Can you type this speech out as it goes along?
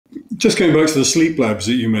Just going back to the sleep labs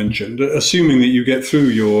that you mentioned, assuming that you get through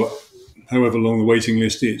your however long the waiting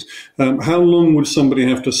list is, how long would somebody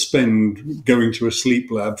have to spend going to a sleep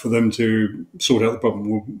lab for them to sort out the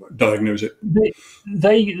problem or diagnose it?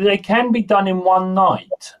 They can be done in one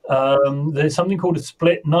night. There's something called a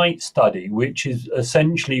split night study, which is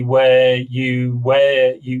essentially where you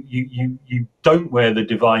don't wear the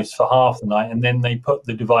device for half the night, and then they put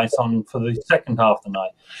the device on for the second half of the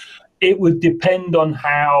night. It would depend on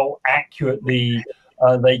how accurately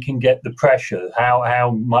they can get the pressure, how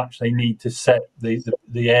much they need to set the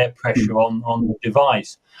air pressure on the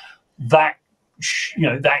device. That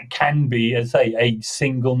that can be, as I say, a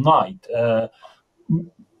single night.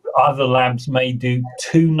 Other labs may do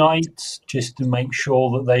 2 nights just to make sure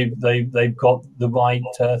that they've got the right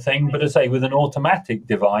thing. But as I say, with an automatic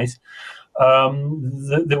device,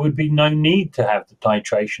 there would be no need to have the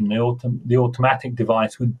titration. The automatic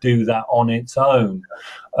device would do that on its own.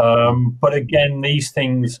 But again, these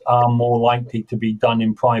things are more likely to be done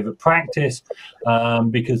in private practice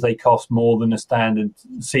because they cost more than a standard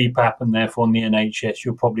CPAP, and therefore in the NHS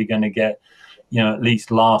you're probably going to get, at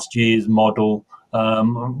least last year's model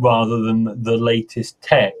rather than the latest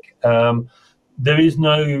tech. There is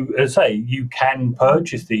no, as I say, you can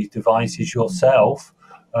purchase these devices yourself.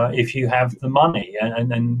 If you have the money, and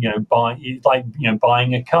then buy, like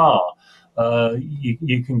buying a car,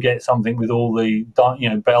 you can get something with all the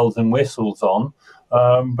bells and whistles on,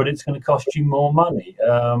 but it's going to cost you more money.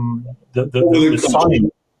 The sign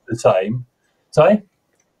is the same. Sorry?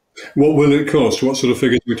 What will it cost? What sort of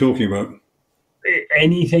figures are we talking about?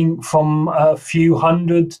 Anything from a few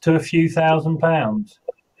hundred to a few £1,000s.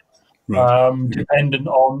 Right. Dependent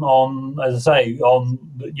on, as I say, on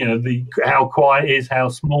how quiet it is, how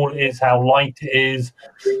small it is, how light it is,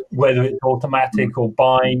 whether it's automatic or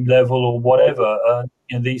bi level or whatever.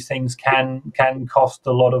 These things can cost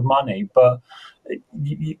a lot of money, but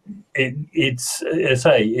it's, as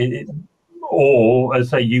I say, or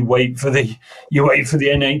as I say, you wait for the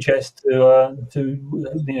NHS to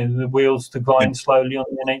the wheels to grind slowly on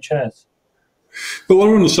the NHS. But while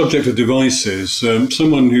we're on the subject of devices,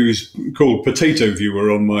 someone who's called Potato Viewer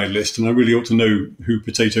on my list, and I really ought to know who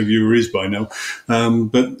Potato Viewer is by now,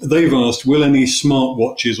 but they've asked, will any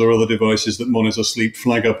smartwatches or other devices that monitor sleep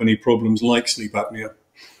flag up any problems like sleep apnea?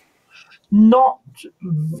 Not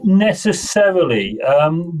necessarily,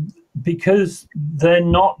 because they're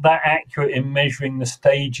not that accurate in measuring the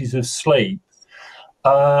stages of sleep.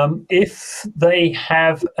 If they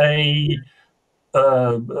have a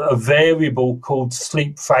variable called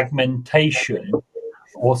sleep fragmentation,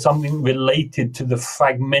 or something related to the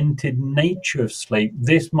fragmented nature of sleep,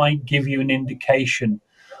 this might give you an indication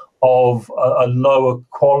of a lower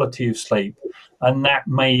quality of sleep, and that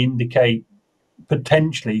may indicate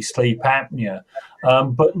potentially sleep apnea.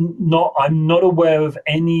 But I'm not aware of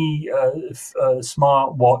any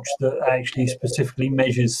smartwatch that actually specifically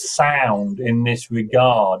measures sound in this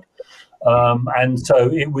regard. And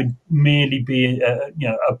so it would merely be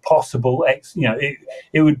a possible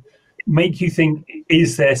it would make you think,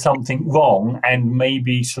 is there something wrong, and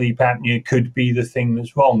maybe sleep apnea could be the thing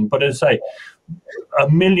that's wrong. But as I say,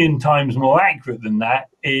 1,000,000 times more accurate than that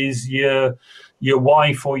is your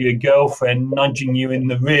wife or your girlfriend nudging you in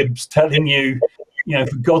the ribs, telling you,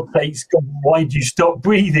 for God's sakes, why do you stop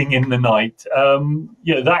breathing in the night?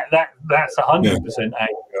 That's 100%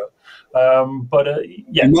 accurate.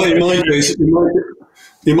 Yeah.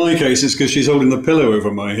 In my case, it's because she's holding the pillow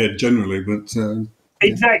over my head generally. But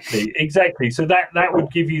exactly. So that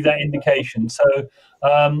would give you that indication. So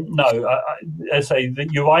no, I say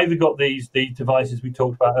that you've either got these devices we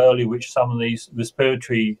talked about earlier, which some of these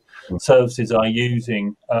respiratory services are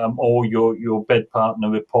using, or your bed partner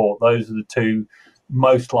report. Those are the two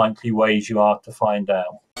most likely ways you are to find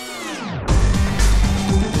out.